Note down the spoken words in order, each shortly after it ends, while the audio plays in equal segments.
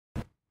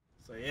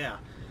So yeah.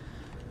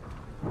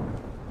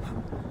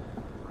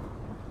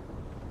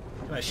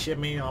 Can I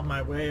shimmy on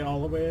my way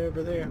all the way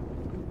over there?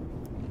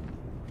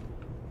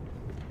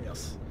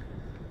 Yes.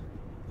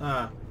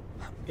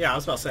 Yeah, I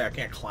was about to say I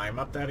can't climb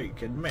up that. Are you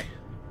kidding me?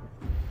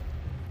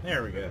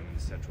 There we go. In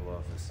the central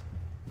office.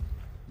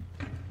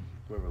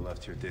 Whoever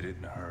left here did it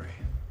in a hurry.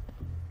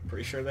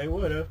 Pretty sure they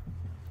would have.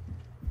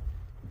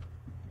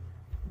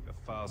 Got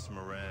files from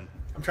Iran.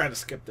 I'm trying to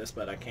skip this,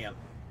 but I can't.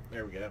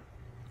 There we go.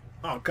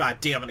 Oh, god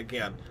damn it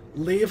again.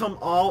 Leave them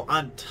all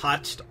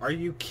untouched. Are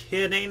you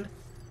kidding?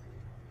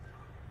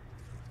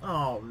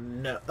 Oh,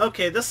 no.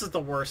 Okay, this is the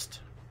worst.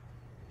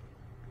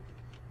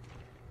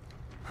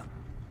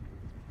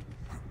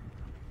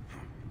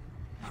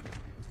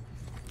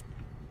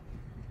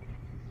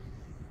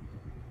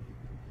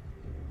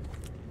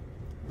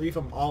 Leave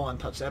them all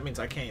untouched. That means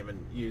I can't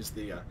even use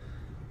the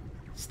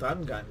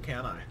stun gun,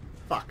 can I?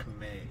 Fuck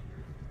me.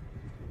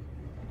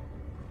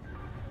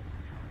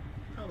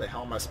 How the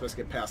hell am I supposed to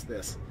get past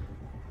this?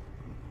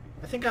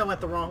 I think I went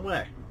the wrong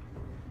way.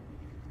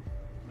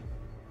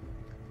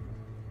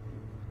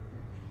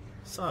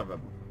 Son of a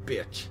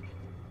bitch.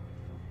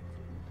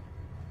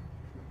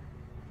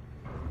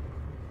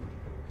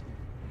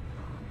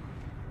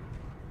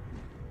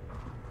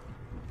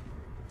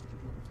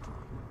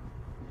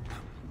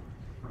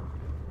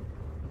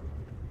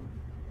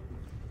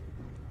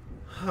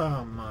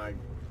 Oh my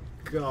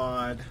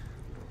god.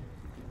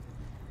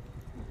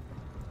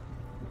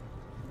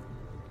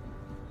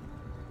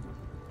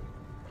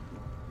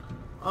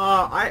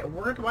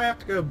 Where do I have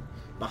to go?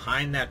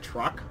 Behind that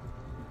truck?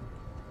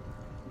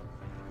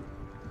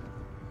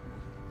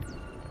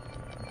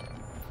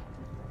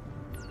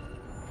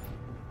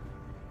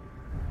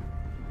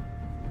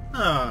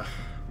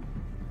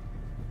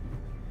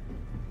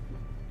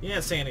 You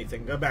didn't say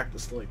anything. Go back to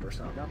sleep or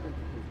something.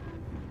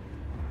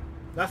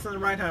 Nothing to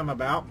write home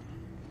about.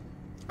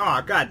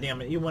 Oh, god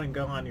damn it. You wouldn't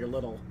go on your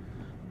little...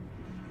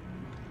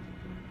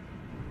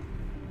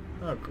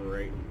 Oh,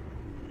 great.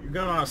 You're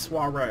going on a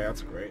soiree.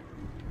 That's great.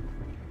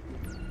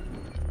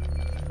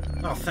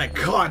 Oh, thank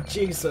God.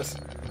 Jesus.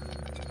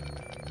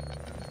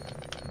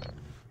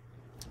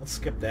 Let's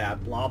skip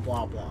that. Blah,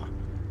 blah, blah.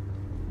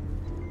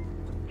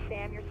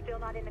 Sam, you're still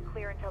not in the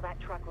clear until that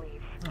truck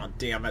leaves. Oh,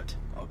 damn it.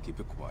 I'll keep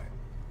it quiet.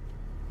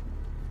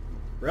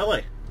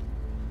 Really?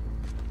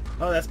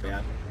 Oh, that's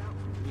bad.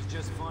 It was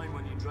just fine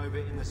when you drove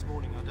it in this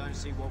morning. I don't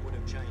see what would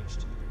have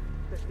changed.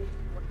 But this is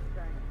what you're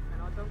saying,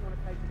 and I don't want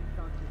to take any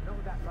chances, not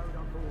with that load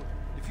on board.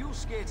 If you're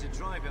scared to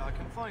drive it, I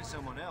can find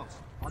someone else.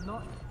 I'm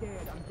not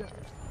scared, I'm just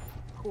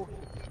cautious.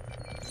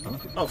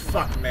 Oh,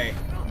 fuck me.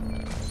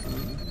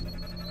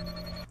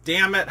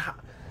 Damn it.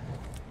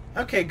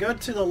 Okay, go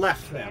to the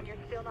left Sam, then. you're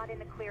still not in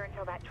the clear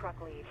until that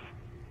truck leaves.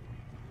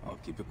 I'll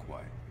keep it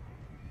quiet.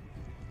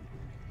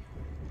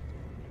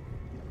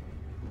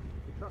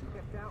 The truck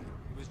stepped out.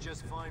 It was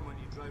just fine when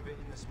you drove it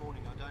in this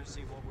morning. I don't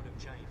see what would have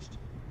changed.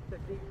 But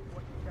this is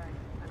what you're saying,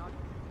 and I...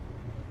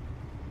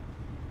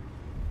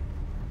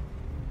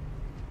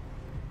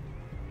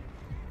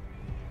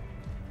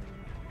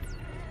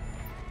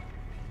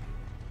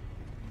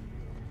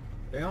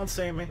 They don't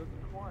see me.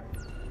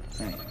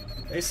 Hey.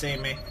 They see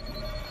me.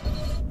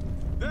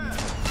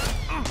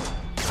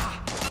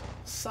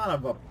 Son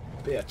of a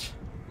bitch.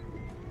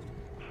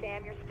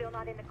 Sam, you're still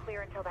not in the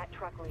clear until that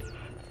truck leaves.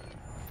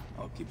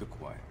 I'll keep it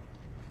quiet.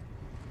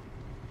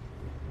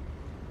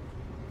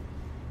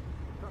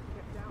 Truck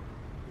stepped out.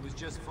 It was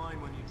just fine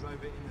when you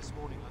drove it in this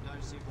morning. I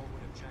don't see what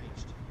would have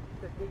changed.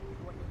 But this is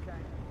what you're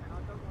saying, and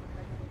I don't want to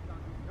take any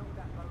chances, not with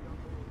that load on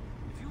board.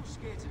 If you're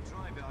scared to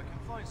drive it, I can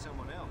find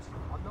someone else.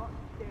 I'm not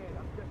scared,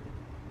 I'm just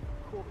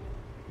cautious.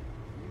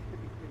 You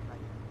should be too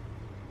late.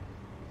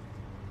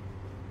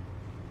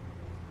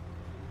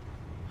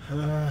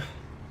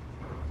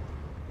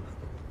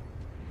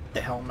 What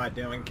the hell am I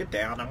doing? Get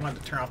down. I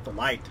wanted to turn off the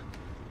light.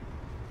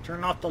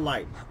 Turn off the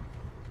light.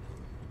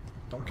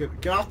 Don't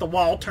get off the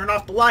wall. Turn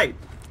off the light.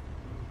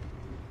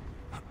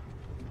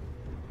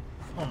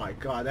 Oh my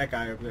god, that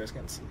guy over there is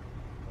getting...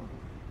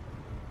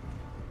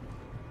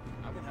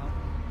 I can help.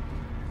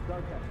 It's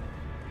okay.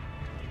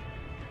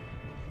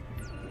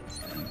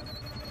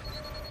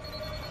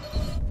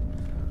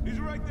 He's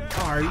right there.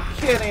 Are you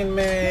kidding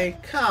me?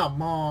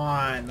 Come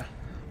on.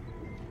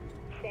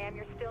 Sam,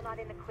 you're still not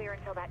in the clear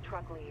until that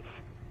truck leaves.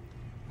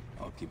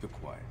 I'll keep it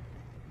quiet.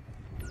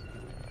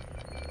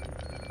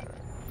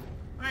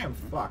 I am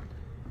fucked.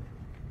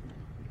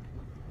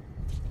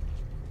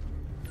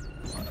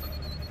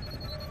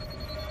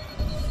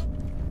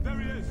 There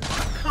he is.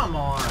 Come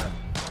on.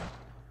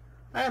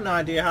 I have no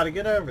idea how to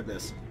get over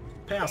this.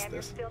 Past Sam,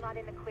 you're this. still not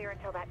in the clear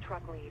until that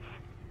truck leaves.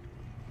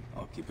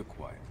 I'll keep it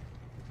quiet.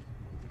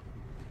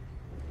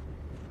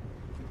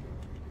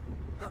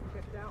 Truck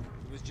stepped out.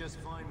 It was just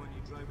fine when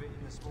you drove it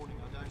in this morning.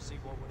 I don't see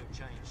what would have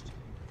changed.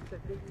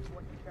 But this is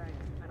what you're saying,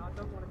 and I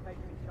don't want to take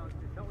any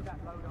chances, not with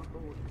that load on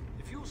board.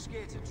 If you're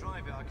scared to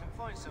drive it, I can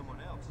find someone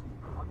else.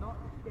 I'm not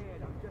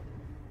scared, I'm just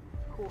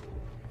cautious.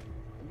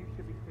 You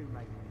should be too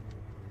late.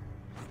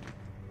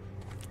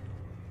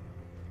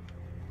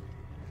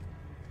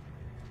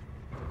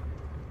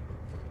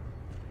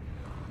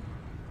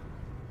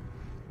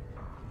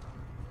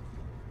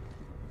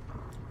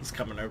 He's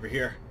coming over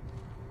here.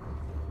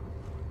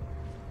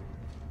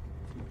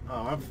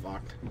 Oh, I'm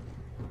fucked.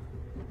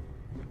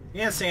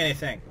 You can't say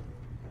anything.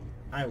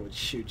 I would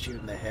shoot you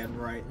in the head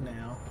right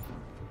now.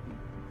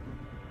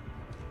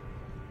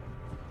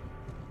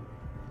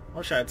 I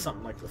wish I had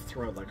something like to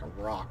throw like a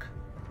rock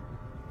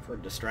for a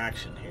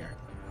distraction here.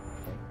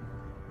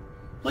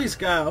 Please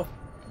go.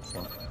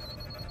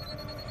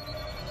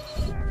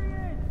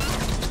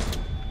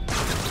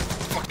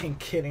 Fucking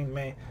kidding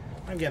me.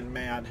 I'm getting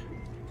mad.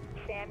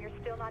 Sam, you're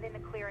still not in the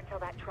clear until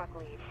that truck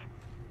leaves.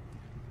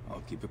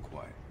 I'll keep it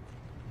quiet.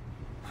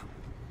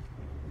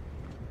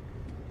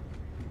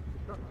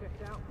 Truck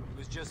checked out. It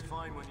was just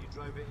fine when you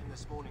drove it in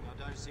this morning.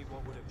 I don't see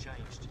what would have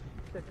changed.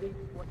 The deep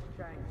what's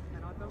changed,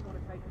 and I don't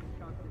want to take any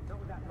chances, not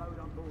with that load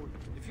on board.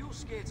 If you're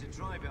scared to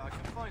drive it, I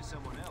can find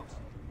someone else.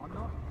 I'm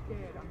not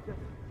scared, I'm just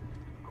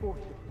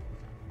cautious.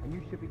 And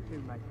you should be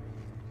too, mate.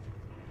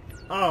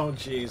 Oh,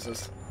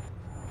 Jesus.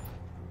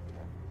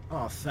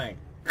 Oh, thank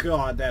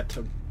God that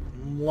took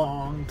a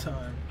long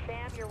time.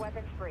 Sam, your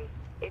weapon's free.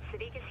 If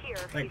Sadiq is here,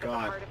 Thank he's at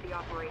God. the heart of the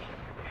operation.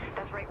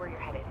 That's right where you're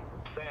headed.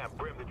 Sam,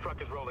 Brim, the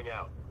truck is rolling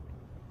out.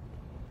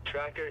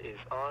 Tracker is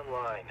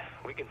online.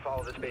 We can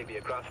follow this baby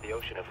across the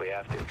ocean if we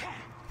have to.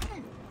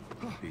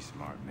 Be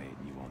smart, mate,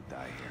 and you won't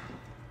die here.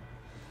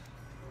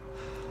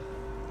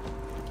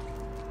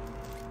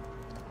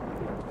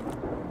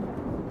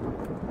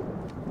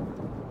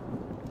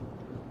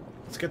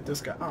 Let's get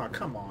this guy. Oh,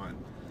 come on.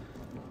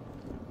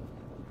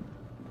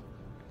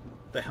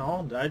 The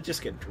hell? Did I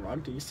just get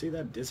drugged? Do you see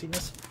that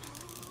dizziness?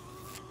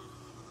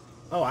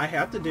 Oh, I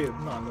have to do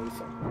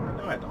non-lethal.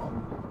 No, I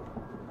don't.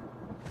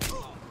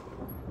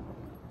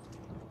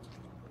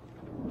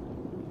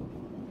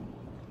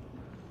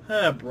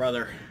 Ah,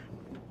 brother.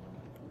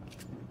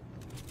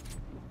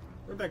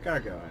 Where'd that guy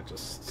go? I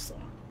just saw.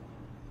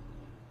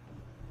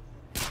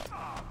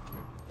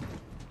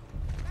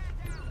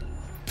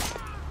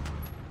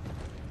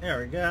 There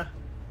we go.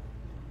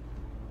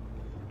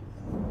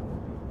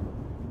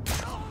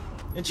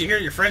 Didn't you hear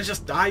your friends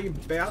just die, you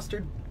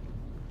bastard?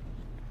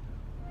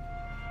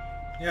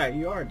 Yeah,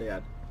 you are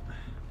dead.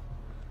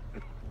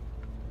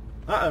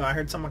 Uh-oh, I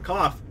heard someone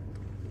cough.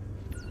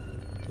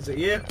 Is it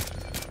you?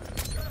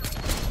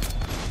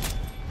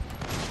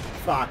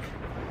 Fuck.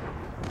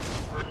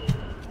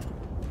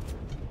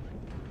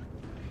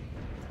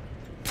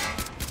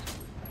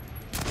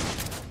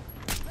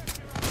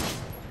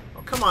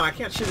 Oh, come on, I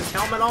can't shoot his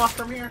helmet off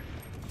from here?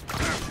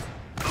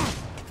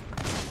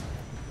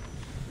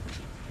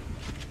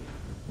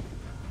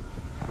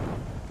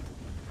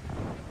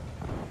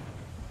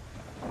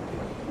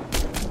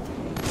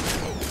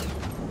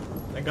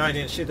 That guy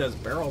didn't shoot those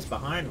barrels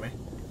behind me.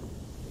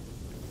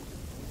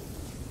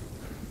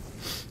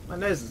 My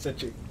nose is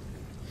itchy.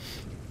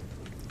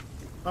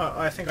 Oh,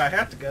 I think I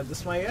have to go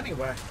this way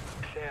anyway.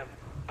 Sam,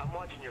 I'm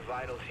watching your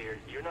vitals here.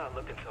 You're not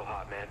looking so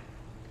hot, man.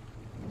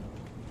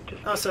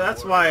 Just Oh, so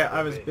that's why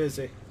I was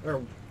busy.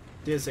 Or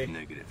dizzy.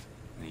 Negative.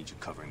 I need you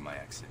covering my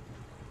exit.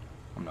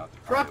 I'm not the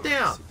Drop priority,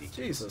 down! Sadiq.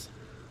 Jesus.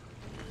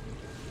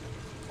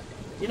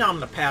 You know I'm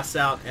gonna pass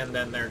out and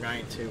then they're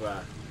going to,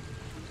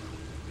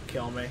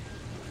 kill me.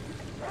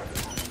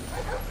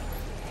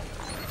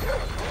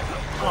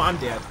 Oh, I'm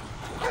dead.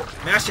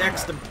 Mash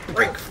X to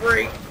break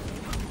free!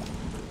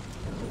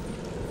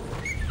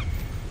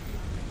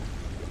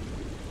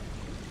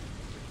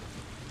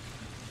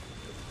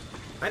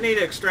 I need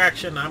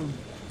extraction.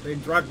 They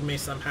drugged me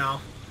somehow.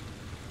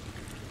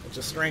 Which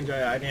is strange.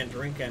 I didn't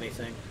drink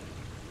anything.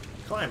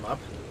 Climb up.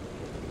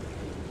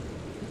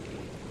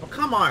 Oh,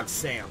 come on,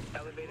 Sam.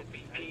 elevated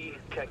BP,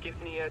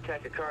 tachypnea,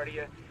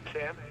 tachycardia.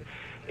 Sam,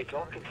 it's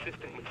all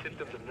consistent with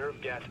symptoms of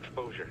nerve gas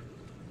exposure.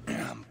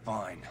 I'm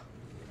fine.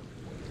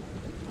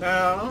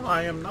 No,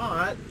 I am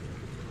not.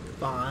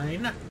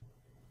 Fine.